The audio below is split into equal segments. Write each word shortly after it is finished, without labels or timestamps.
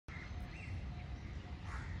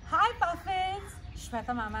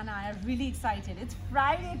Shweta Mama and I are really excited. It's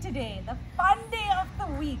Friday today, the fun day of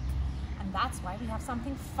the week. And that's why we have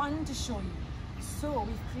something fun to show you. So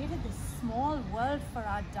we've created this small world for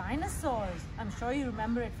our dinosaurs. I'm sure you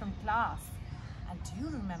remember it from class. And do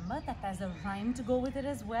you remember that there's a rhyme to go with it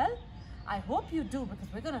as well? I hope you do, because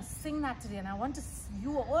we're going to sing that today. And I want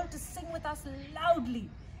you all to sing with us loudly.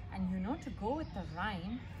 And you know, to go with the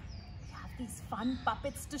rhyme, we have these fun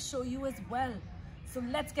puppets to show you as well. So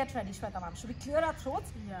let's get ready, Shweta Ma'am. Should we clear our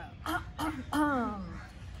throats? Yeah.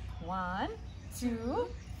 1, 2,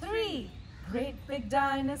 3. Great big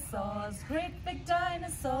dinosaurs,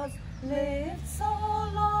 lived so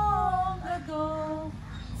long ago.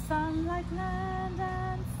 Some like land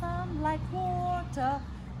and some like water,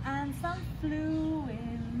 and some flew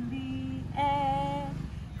in the air.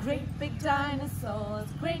 Great big dinosaurs,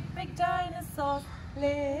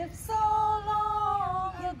 lived so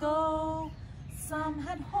long ago. Some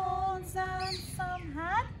had horns and some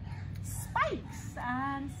had spikes,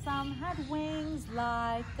 and some had wings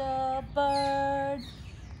like a bird.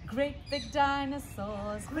 Great big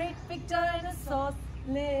dinosaurs,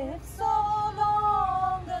 lived so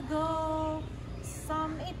long ago.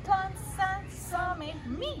 Some ate plants and some ate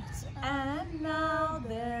meat, and now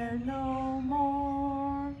they're no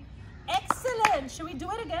more. Excellent! Should we do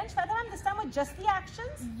it again, Shweta Ma'am? This time with just the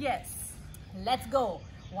actions? Yes. Let's go.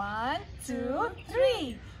 1, 2,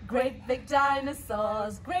 3. Great big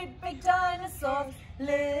dinosaurs,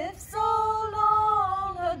 lived so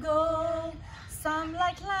long ago. Some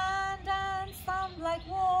like land and some like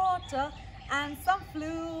water, and some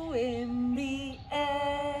flew in the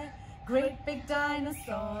air. Great big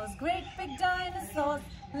dinosaurs,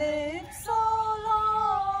 lived so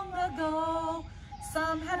long ago.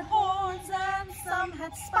 Some had horns and some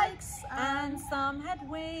had spikes, and some had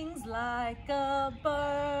wings like a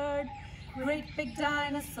bird. Great big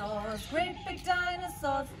dinosaurs,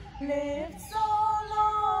 lived so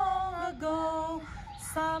long ago.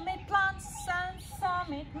 Some ate plants and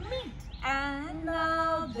some ate meat, and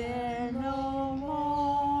now they're no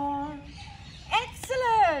more.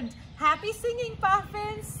 Excellent! Happy singing,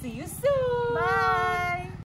 Puffins! See you soon! Bye!